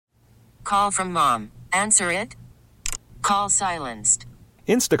call from mom. Answer it. Call silenced.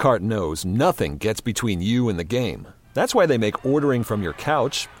 Instacart knows nothing gets between you and the game. That's why they make ordering from your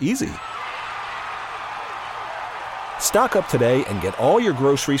couch easy. Stock up today and get all your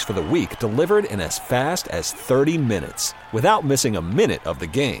groceries for the week delivered in as fast as 30 minutes without missing a minute of the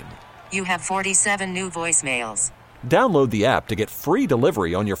game. You have 47 new voicemails. Download the app to get free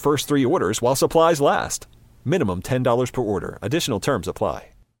delivery on your first 3 orders while supplies last. Minimum $10 per order. Additional terms apply.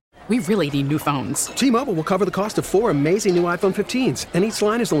 We really need new phones. T-Mobile will cover the cost of 4 amazing new iPhone 15s, and each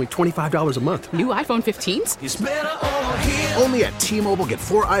line is only $25 a month. New iPhone 15s? It's better over here. Only at T-Mobile, get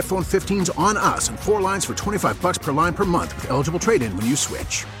 4 iPhone 15s on us and 4 lines for $25 per line per month with eligible trade-in when you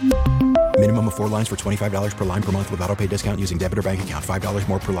switch. Minimum of 4 lines for $25 per line per month with autopay discount using debit or bank account. $5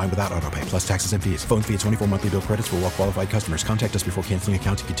 more per line without autopay, plus taxes and fees. Phone fee at 24 monthly bill credits for well-qualified customers. Contact us before canceling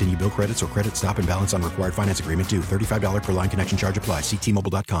account to continue bill credits or credit stop and balance on required finance agreement due. $35 per line connection charge applies. See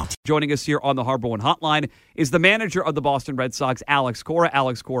T-Mobile.com. Joining us here on the Harbor One Hotline is the manager of the Boston Red Sox, Alex Cora.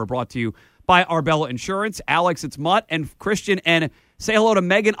 Alex Cora brought to you by Arbella Insurance. Alex, it's Mutt and Christian, and say hello to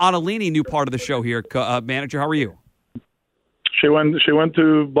Megan Onalini, new part of the show here. Manager, how are you? She went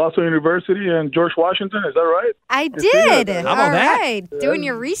to Boston University and George Washington. Is that right? I did. How about that? All right. Doing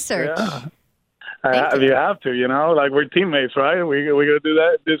your research. Yeah. You have to, like we're teammates, right? We got to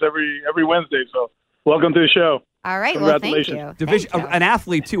do this every Wednesday. So welcome to the show. All right. Well, thank you. An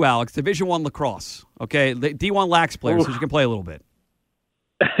athlete too, Alex. Division I lacrosse. Okay, D1 lax player, so you can play a little bit.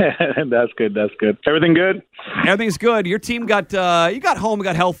 That's good. Everything good? Everything's good. Your team got home,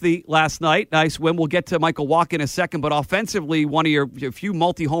 got healthy last night. Nice win. We'll get to Michael Wacha in a second, but offensively, one of your few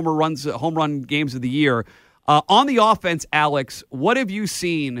home run games of the year. On the offense, Alex, what have you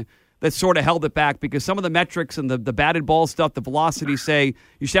seen that sort of held it back? Because some of the metrics and the batted ball stuff, the velocity say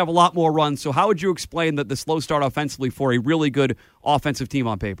you should have a lot more runs. So how would you explain the slow start offensively for a really good offensive team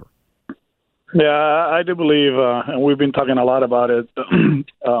on paper? Yeah, I do believe, and we've been talking a lot about it.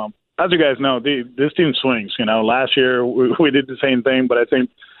 As you guys know, this team swings. Last year we did the same thing, but I think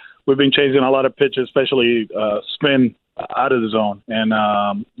we've been chasing a lot of pitches, especially spin out of the zone.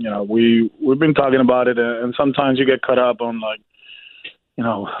 And we've been talking about it, and sometimes you get caught up on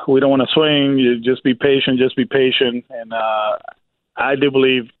we don't want to swing. You just be patient. And I do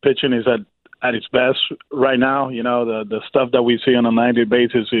believe pitching is at its best right now. The stuff that we see on a 90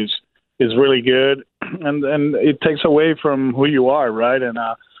 basis is really good, and it takes away from who you are, right? And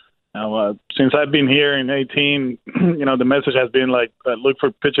since I've been here in 18, the message has been look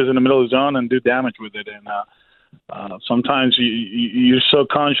for pitches in the middle of the zone and do damage with it. And sometimes you're so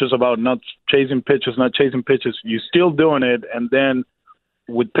conscious about not chasing pitches. You're still doing it, and then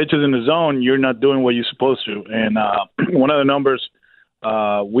with pitches in the zone, you're not doing what you're supposed to. And one of the numbers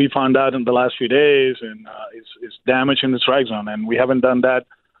we found out in the last few days and is damage in the strike zone, and we haven't done that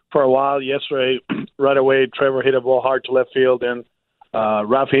for a while. Yesterday, right away, Trevor hit a ball hard to left field, and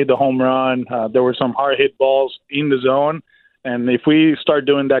Rafa hit the home run. There were some hard hit balls in the zone, and if we start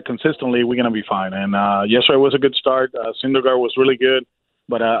doing that consistently, we're going to be fine. And yesterday was a good start. Syndergaard was really good,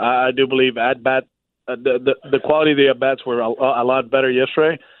 but I do believe at bat, the quality of the at bats were a lot better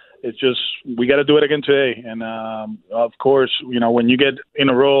yesterday. It's just we got to do it again today. And of course, when you get in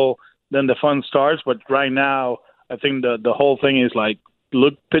a roll, then the fun starts. But right now, I think the whole thing is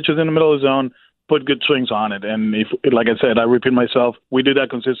look pitches in the middle of the zone, put good swings on it. And if, like I said, I repeat myself, we do that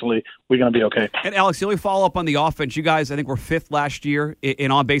consistently, we're going to be okay. And Alex, the only follow-up on the offense, you guys, I think, were 5th last year in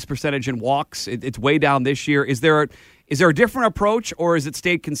on-base percentage and walks. It's way down this year. Is there a different approach, or has it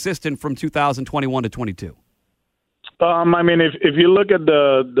stayed consistent from 2021 to 22? If you look at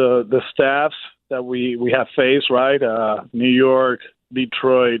the staffs that we have faced, right? New York,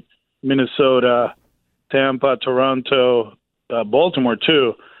 Detroit, Minnesota, Tampa, Toronto, Baltimore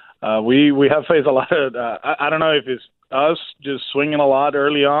too. We have faced a lot of. I don't know if it's us just swinging a lot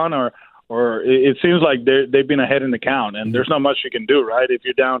early on, or it seems like they've been ahead in the count, and there's not much you can do, right? If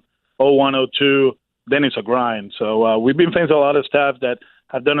you're down 0-1, 0-2, then it's a grind. So we've been facing a lot of staff that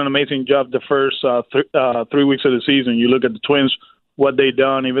have done an amazing job the first 3 weeks of the season. You look at the Twins, what they've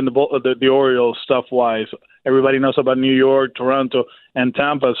done, even the Orioles stuff-wise. Everybody knows about New York, Toronto, and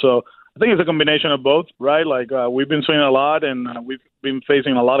Tampa. So I think it's a combination of both, right? We've been swinging a lot, and we've been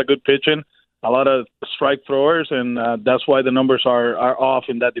facing a lot of good pitching, a lot of strike throwers, and that's why the numbers are off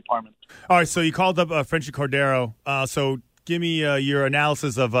in that department. All right, so you called up Franchy Cordero. So give me your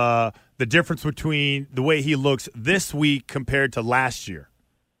analysis of the difference between the way he looks this week compared to last year.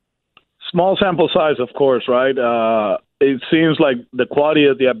 Small sample size, of course, right? It seems like the quality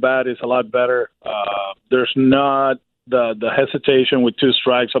of the at-bat is a lot better. There's not the hesitation with 2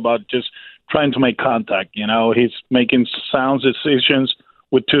 strikes about just trying to make contact. He's making sound decisions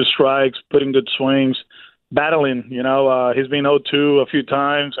with 2 strikes, putting good swings, battling. He's been 0-2 a few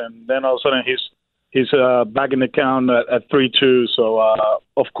times, and then all of a sudden he's back in the count at 3-2. So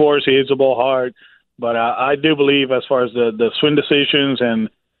of course he hits the ball hard, but I do believe as far as the swing decisions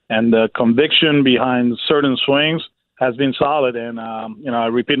and the conviction behind certain swings has been solid. And I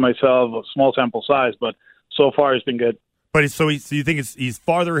repeat myself, a small sample size, but so far it's been good. But so you think he's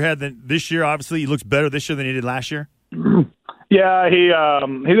farther ahead than this year? Obviously, he looks better this year than he did last year. Yeah, he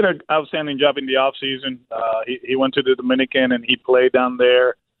did an outstanding job in the off season. He went to the Dominican and he played down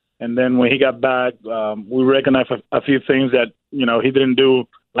there. And then when he got back, we recognized a few things that he didn't do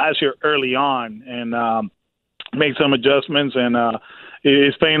last year early on, and make some adjustments. And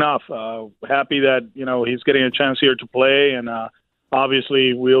it's paying off. Happy that he's getting a chance here to play, and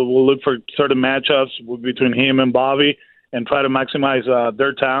obviously we'll look for certain matchups between him and Bobby and try to maximize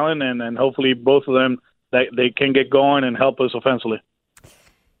their talent, and hopefully both of them they can get going and help us offensively.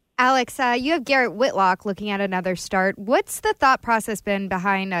 Alex, you have Garrett Whitlock looking at another start. What's the thought process been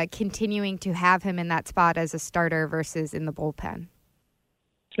behind continuing to have him in that spot as a starter versus in the bullpen?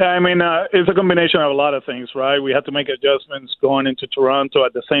 Yeah, I mean, it's a combination of a lot of things, right? We have to make adjustments going into Toronto.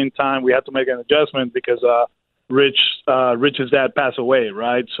 At the same time, we have to make an adjustment because Rich's dad passed away,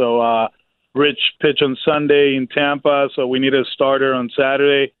 right? So Rich pitched on Sunday in Tampa, so we needed a starter on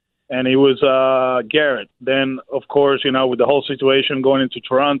Saturday, and it was Garrett. Then, of course, with the whole situation going into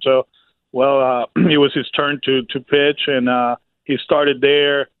Toronto, it was his turn to pitch, and he started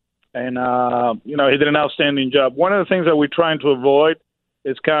there, and, he did an outstanding job. One of the things that we're trying to avoid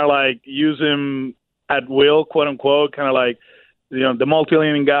is kind of like use him at will, quote unquote, kind of like, the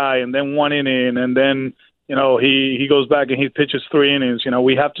multi-inning guy, and then 1 inning, and then, he goes back and he pitches 3 innings.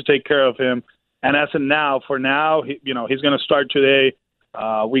 We have to take care of him. And as of now, he's going to start today.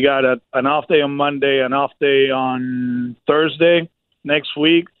 We got an off day on Monday, an off day on Thursday next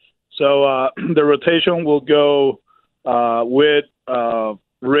week. So the rotation will go with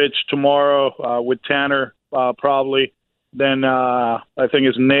Rich tomorrow, with Tanner probably. Then I think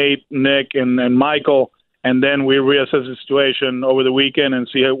it's Nate, Nick, and Michael. And then we reassess the situation over the weekend and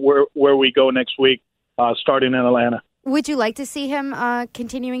see where we go next week, starting in Atlanta. Would you like to see him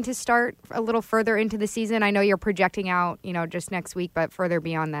continuing to start a little further into the season? I know you're projecting out, just next week, but further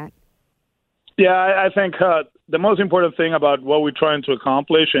beyond that. Yeah, I think the most important thing about what we're trying to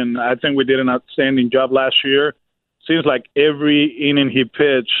accomplish, and I think we did an outstanding job last year, seems like every inning he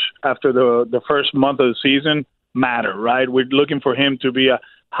pitched after the first month of the season matter, right? We're looking for him to be a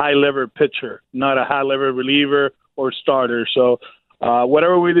high-level pitcher, not a high-level reliever or starter. So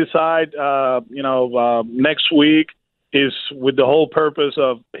whatever we decide, next week is with the whole purpose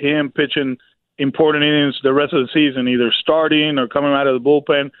of him pitching important innings the rest of the season, either starting or coming out of the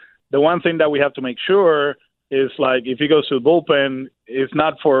bullpen. The one thing that we have to make sure is, like, if he goes to the bullpen, it's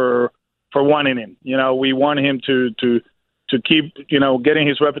not for 1 inning. We want him to keep, getting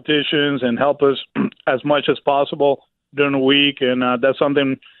his repetitions and help us as much as possible during the week. And that's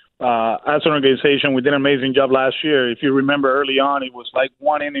something, as an organization, we did an amazing job last year. If you remember early on, it was like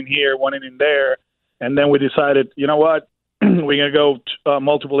 1 inning here, 1 inning there. And then we decided, you know what, we're going to go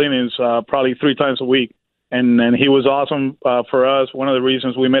multiple innings, probably 3 times a week. And he was awesome for us. One of the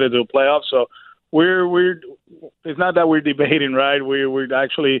reasons we made it to the playoffs. So it's not that we're debating, right? We're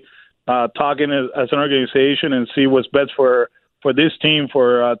actually talking as an organization and see what's best for this team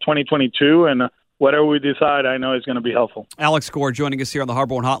for 2022. And whatever we decide, I know is going to be helpful. Alex Gore joining us here on the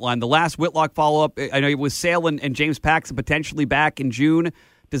Harborne Hotline. The last Whitlock follow-up, I know it was Sale and James Paxton potentially back in June.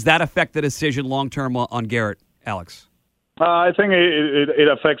 Does that affect the decision long-term on Garrett, Alex? I think it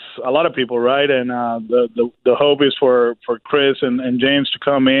affects a lot of people, right? And the hope is for Chris and James to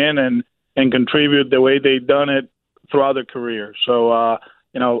come in and contribute the way they've done it throughout their career. So,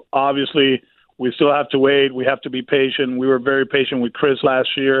 obviously we still have to wait. We have to be patient. We were very patient with Chris last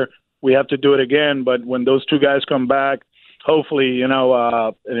year. We have to do it again. But when those 2 guys come back, hopefully,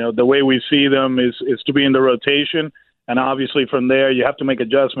 the way we see them is to be in the rotation. And obviously from there, you have to make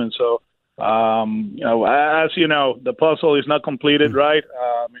adjustments. So, as you know, the puzzle is not completed, right?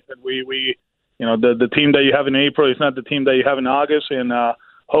 The team that you have in April is not the team that you have in August. And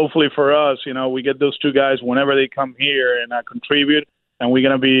hopefully for us, we get those 2 guys whenever they come here and contribute. And we're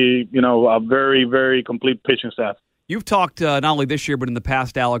going to be, a very, very complete pitching staff. You've talked not only this year but in the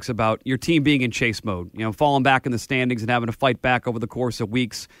past, Alex, about your team being in chase mode, falling back in the standings and having to fight back over the course of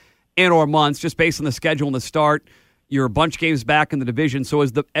weeks and or months, just based on the schedule and the start. You're a bunch of games back in the division. So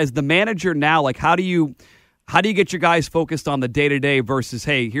as the manager now, like how do you get your guys focused on the day-to-day versus,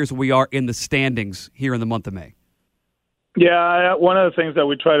 hey, here's where we are in the standings here in the month of May? Yeah, one of the things that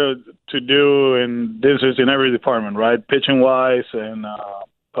we try to do, and this is in every department, right? Pitching-wise and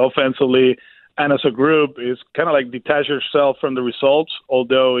offensively, and as a group, is kind of like detach yourself from the results,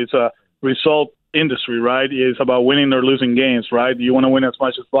 although it's a result industry, right? It's about winning or losing games, right? You want to win as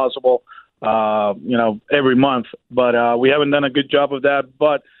much as possible, every month. But we haven't done a good job of that.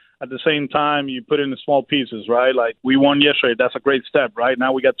 But at the same time, you put in the small pieces, right? Like we won yesterday. That's a great step, right?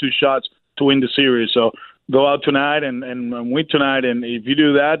 Now we got 2 shots to win the series. So go out tonight and win tonight. And if you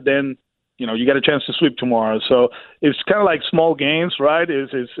do that, then, you got a chance to sweep tomorrow. So it's kind of like small games, right? Is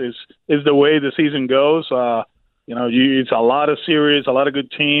the way the season goes. It's a lot of series, a lot of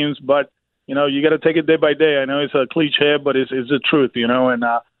good teams, but, you got to take it day by day. I know it's a cliche, but it's the truth, and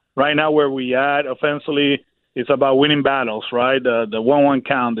right now where we at offensively, it's about winning battles, right? The 1-1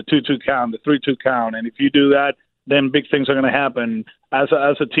 count, the 2-2 count, the 3-2 count. And if you do that, then big things are going to happen. As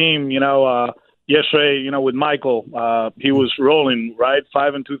a team, yesterday, with Michael, he was rolling, right?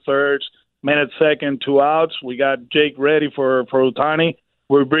 5 2/3, man at second, 2 outs. We got Jake ready for Ohtani.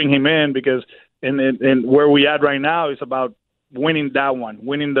 We bring him in because in where we at right now is about winning that one,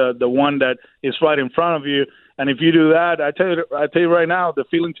 winning the one that is right in front of you. And if you do that, I tell you right now, the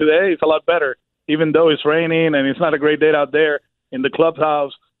feeling today is a lot better. Even though it's raining and it's not a great day out there in the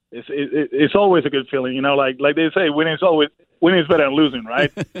clubhouse, it's always a good feeling. Like they say, winning is better than losing,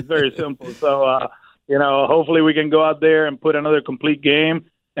 right? It's very simple. So, hopefully we can go out there and put another complete game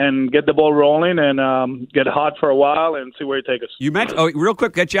and get the ball rolling and get hot for a while and see where it takes us. You mentioned, real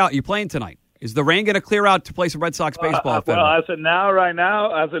quick, get you out. You playing tonight? Is the rain going to clear out to play some Red Sox baseball? Well, as of now,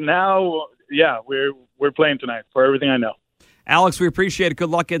 yeah, we're playing tonight for everything I know. Alex, we appreciate it. Good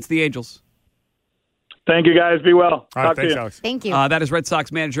luck against the Angels. Thank you, guys. Be well. All right, thanks, Alex. Thank you. That is Red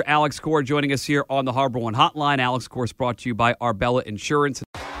Sox manager Alex Cora joining us here on the Harbor One Hotline. Alex, of course, brought to you by Arbella Insurance.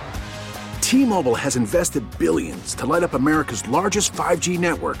 T-Mobile has invested billions to light up America's largest 5G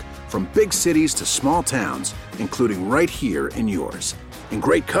network, from big cities to small towns, including right here in yours. And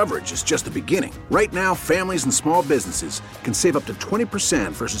great coverage is just the beginning. Right now, families and small businesses can save up to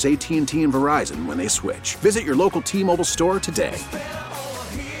 20% versus AT&T and Verizon when they switch. Visit your local T-Mobile store today.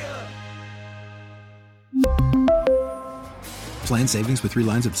 Plan savings with 3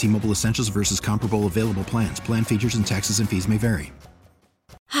 lines of T-Mobile Essentials versus comparable available plans. Plan features and taxes and fees may vary.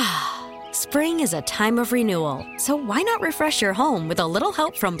 Spring is a time of renewal, so why not refresh your home with a little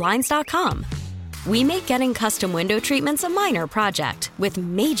help from Blinds.com? We make getting custom window treatments a minor project with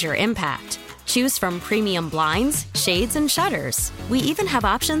major impact. Choose from premium blinds, shades, and shutters. We even have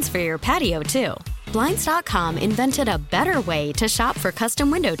options for your patio, too. Blinds.com invented a better way to shop for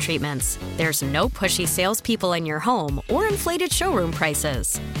custom window treatments. There's no pushy salespeople in your home or inflated showroom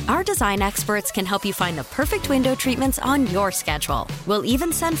prices. Our design experts can help you find the perfect window treatments on your schedule. We'll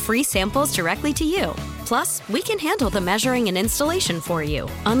even send free samples directly to you. Plus, we can handle the measuring and installation for you.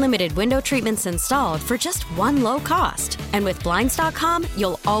 Unlimited window treatments installed for just one low cost. And with Blinds.com,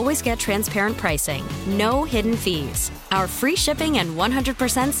 you'll always get transparent pricing. No hidden fees. Our free shipping and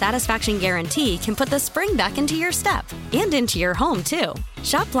 100% satisfaction guarantee can put the spring back into your step and into your home, too.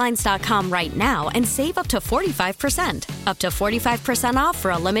 Shop Blinds.com right now and save up to 45%. Up to 45% off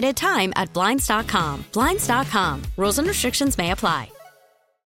for a limited time at Blinds.com. Blinds.com. Rules and restrictions may apply.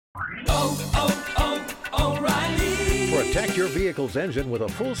 Protect your vehicle's engine with a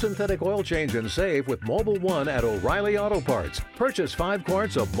full synthetic oil change and save with Mobil 1 at O'Reilly Auto Parts. Purchase 5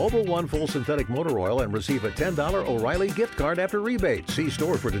 quarts of Mobil 1 full synthetic motor oil and receive a $10 O'Reilly gift card after rebate. See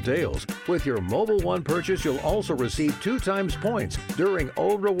store for details. With your Mobil 1 purchase, you'll also receive 2 times points during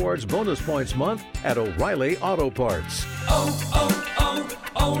O Rewards Bonus Points Month at O'Reilly Auto Parts.